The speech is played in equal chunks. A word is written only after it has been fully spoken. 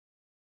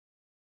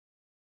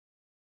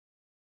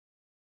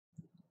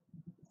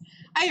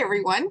Hi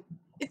everyone,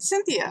 it's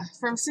Cynthia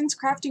from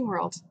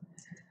cynscraftingworld.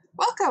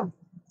 Welcome!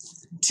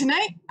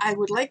 Tonight I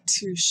would like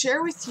to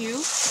share with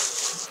you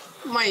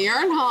my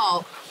yarn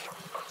haul.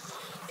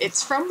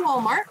 It's from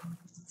Walmart.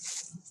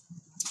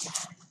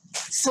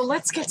 So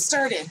let's get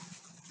started.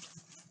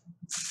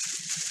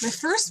 My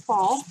first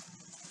ball,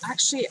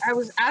 actually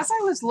as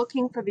I was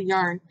looking for the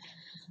yarn,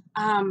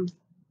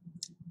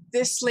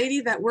 this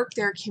lady that worked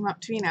there came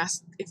up to me and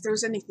asked if there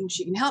was anything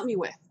she can help me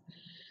with.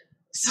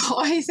 So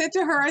I said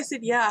to her, I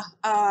said, yeah,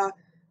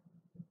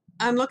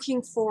 I'm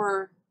looking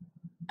for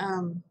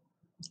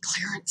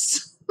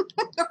clearance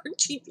or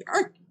cheap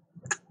yarn.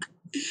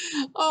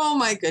 Oh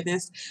my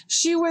goodness.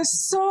 She was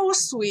so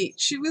sweet.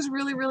 She was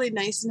really, really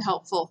nice and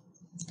helpful.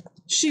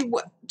 She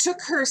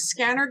took her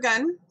scanner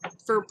gun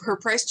for her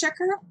price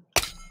checker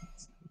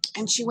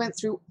and she went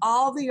through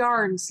all the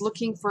yarns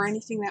looking for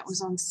anything that was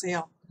on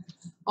sale.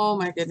 Oh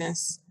my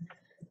goodness.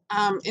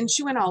 And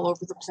she went all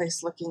over the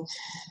place looking.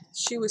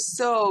 She was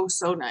so,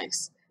 so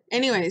nice.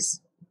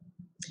 Anyways,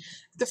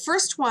 the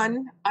first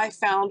one I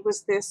found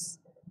was this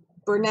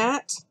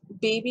Bernat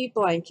baby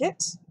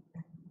blanket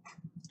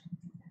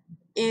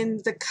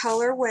in the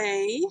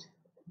colorway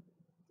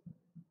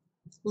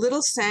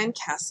Little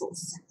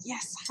Sandcastles.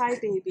 Yes, hi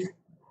baby.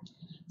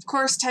 Of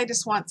course,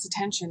 Titus wants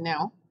attention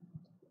now.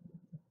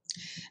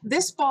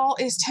 This ball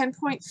is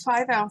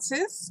 10.5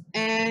 ounces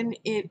and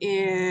it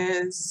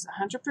is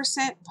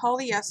 100%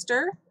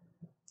 polyester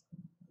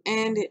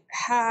and it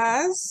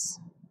has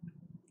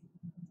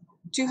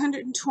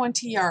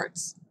 220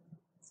 yards.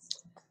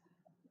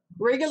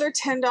 Regular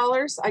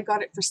 $10, I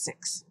got it for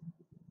 $6.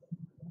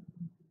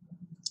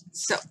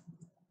 So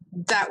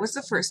that was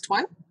the first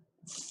one.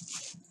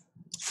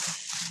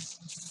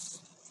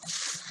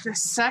 The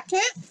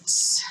second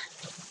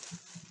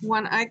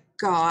one I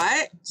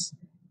got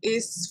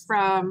is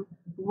from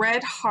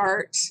Red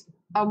Heart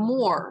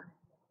Amour.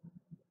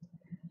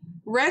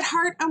 Red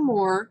Heart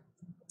Amour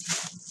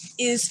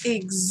is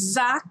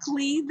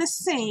exactly the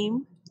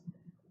same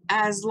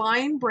as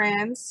Lion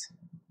Brand's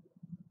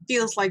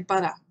Feels Like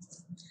Butter.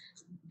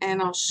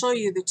 And I'll show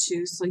you the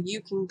two so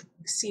you can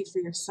see for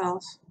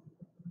yourself.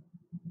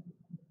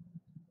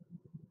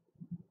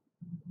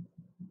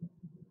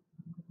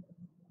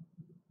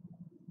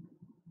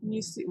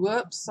 You see,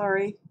 whoops,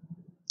 sorry.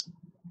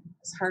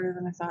 It's harder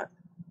than I thought.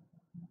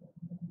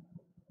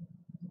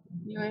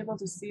 You able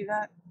to see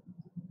that?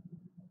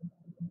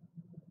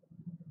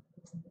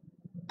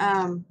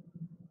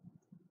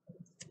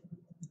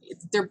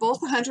 They're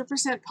both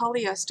 100%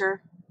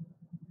 polyester.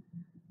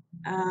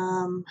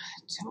 I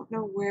don't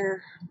know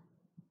where.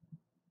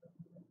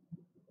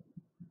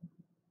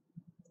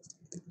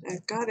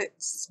 I've got it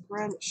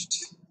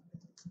scrunched.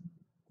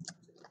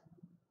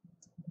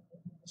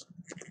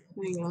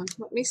 Hang on,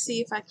 let me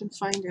see if I can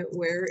find out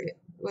where it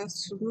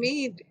was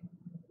made.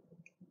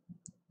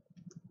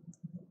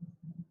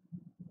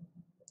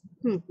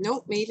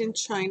 Nope, made in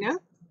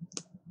China.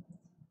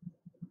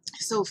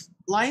 So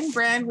Lion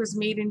Brand was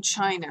made in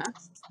China.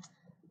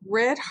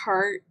 Red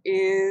Heart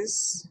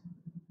is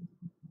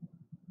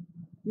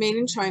made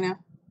in China.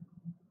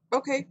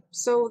 Okay,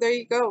 so there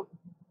you go.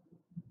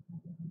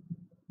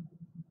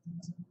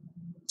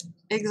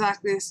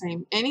 Exactly the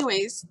same.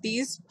 Anyways,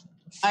 these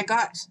I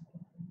got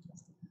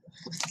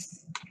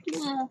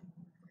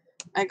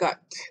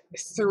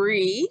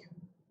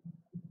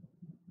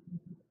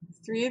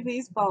three of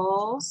these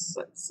balls.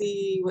 Let's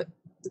see what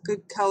the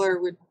good color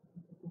would.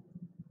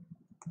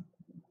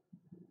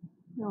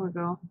 There we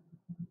go.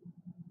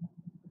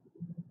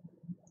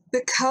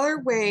 The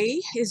colorway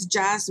is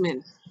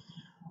Jasmine.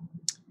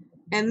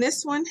 And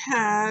this one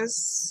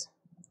has,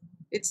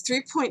 it's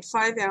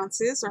 3.5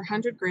 ounces or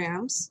 100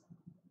 grams.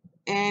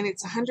 And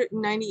it's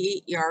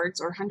 198 yards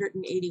or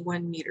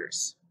 181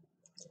 meters.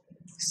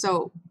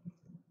 So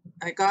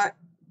I got,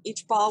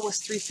 each ball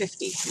was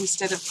 $3.50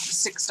 instead of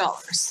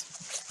 $6.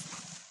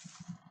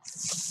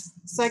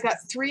 So I got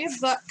 3 of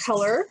that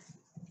color.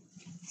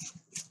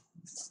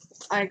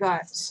 I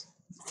got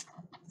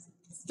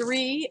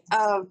 3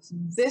 of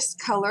this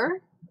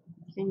color.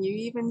 Can you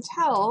even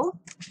tell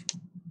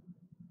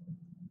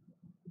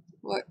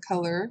what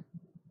color?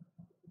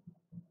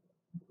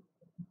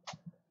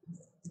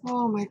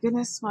 Oh my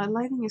goodness, my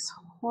lighting is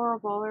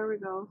horrible. There we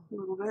go, a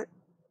little bit.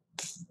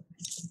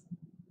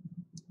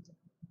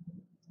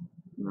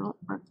 No,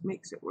 that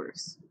makes it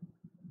worse.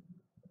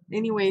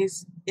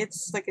 Anyways,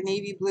 it's like a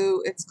navy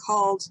blue. It's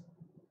called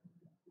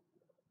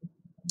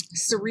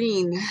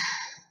Serene.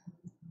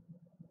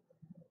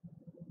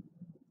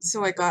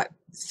 So I got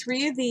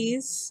 3 of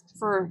these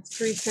for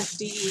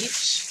 $3.50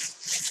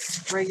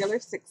 each, regular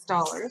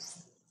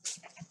 $6.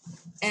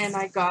 And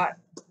I got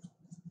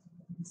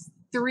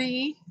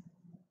 3,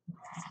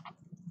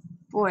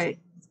 boy,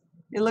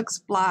 it looks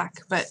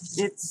black, but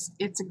it's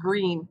a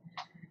green.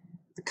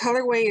 The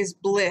colorway is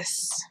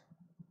Bliss.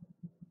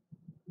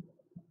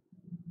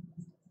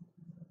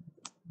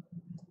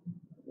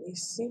 You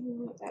see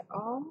that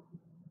all?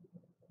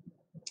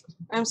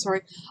 I'm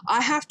sorry. I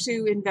have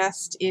to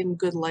invest in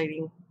good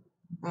lighting.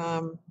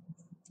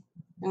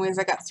 Anyways,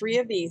 I got 3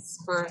 of these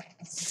for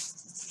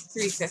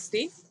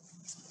 $3.50.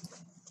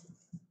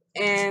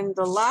 And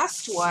the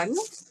last one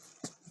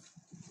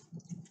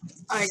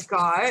I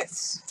got,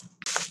 let's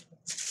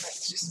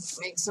just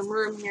make some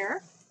room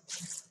here.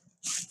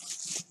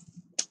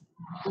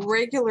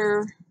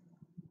 Regular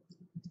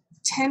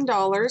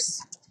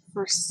 $10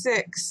 for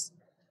 6.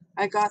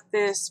 I got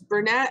this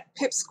Bernat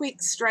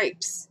Pipsqueak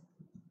Stripes.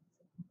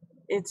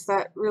 It's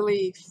that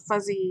really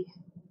fuzzy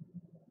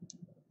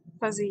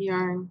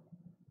yarn.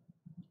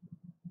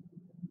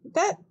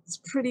 That's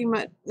pretty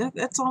much,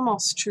 that's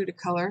almost true to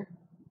color.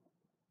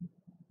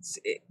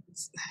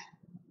 It's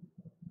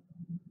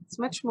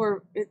much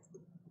more, here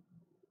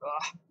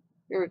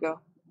we go.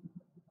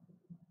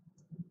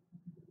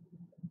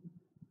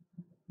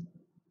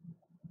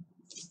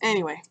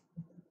 Anyway,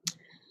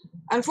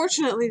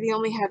 unfortunately, they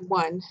only had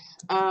one.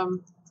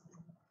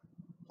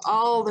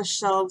 All the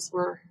shelves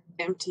were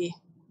empty.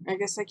 I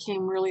guess I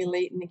came really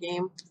late in the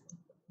game.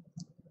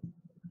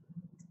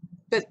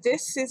 But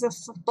this is a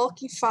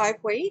bulky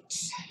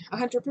 5-weight,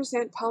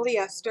 100%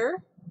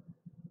 polyester,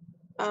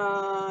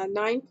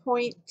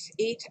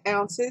 9.8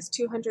 ounces,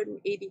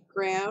 280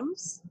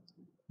 grams,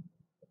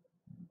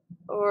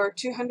 or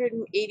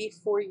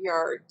 284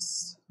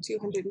 yards,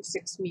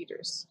 206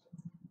 meters.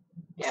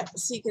 Yeah,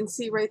 so you can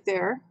see right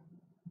there.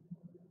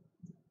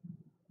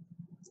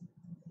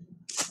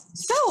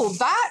 So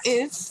that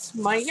is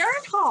my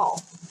yarn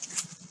haul,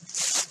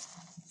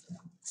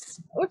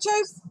 which I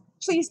was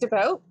pleased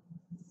about.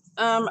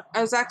 I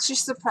was actually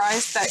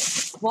surprised that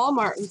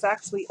Walmart was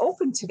actually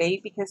open today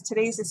because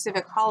today's a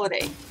civic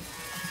holiday.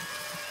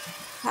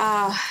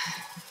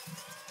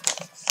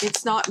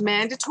 It's not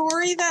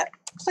mandatory that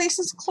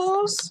places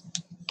close,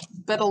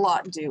 but a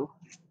lot do.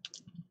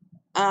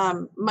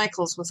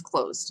 Michael's was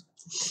closed.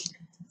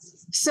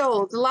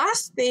 So the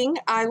last thing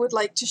I would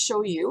like to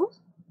show you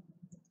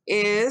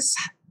is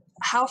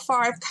how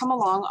far I've come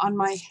along on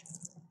my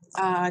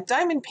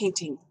diamond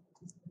painting.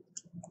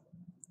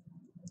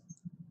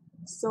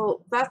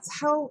 So that's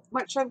how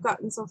much I've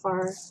gotten so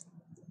far.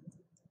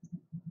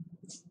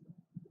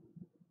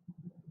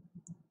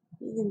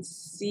 You can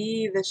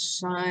see the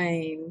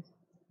shine.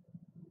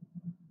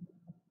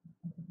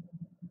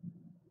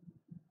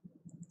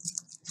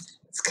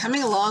 It's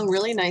coming along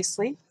really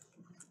nicely.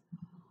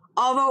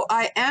 Although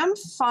I am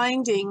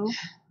finding,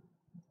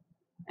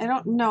 I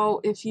don't know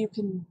if you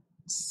can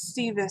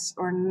see this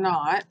or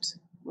not.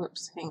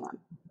 Whoops, hang on.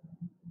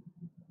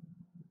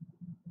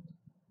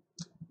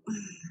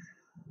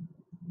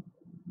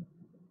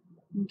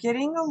 I'm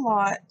getting a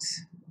lot.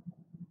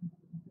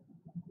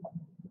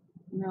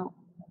 No,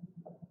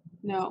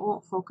 it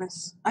won't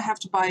focus. I have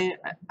to buy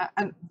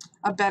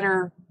a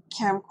better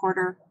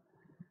camcorder,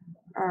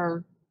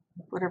 or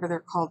whatever they're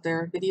called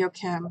there, video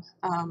cam,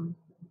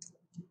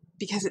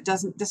 because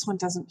this one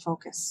doesn't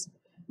focus.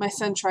 My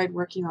son tried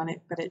working on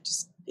it, but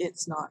it's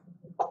not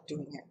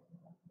doing it.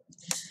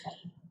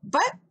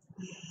 But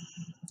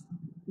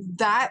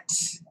that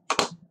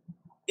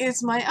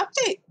is my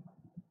update.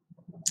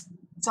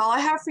 That's all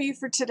I have for you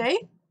for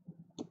today.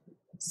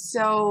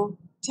 So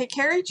take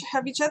care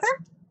of each other,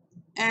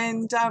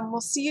 and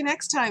we'll see you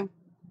next time.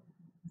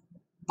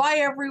 Bye,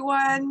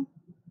 everyone.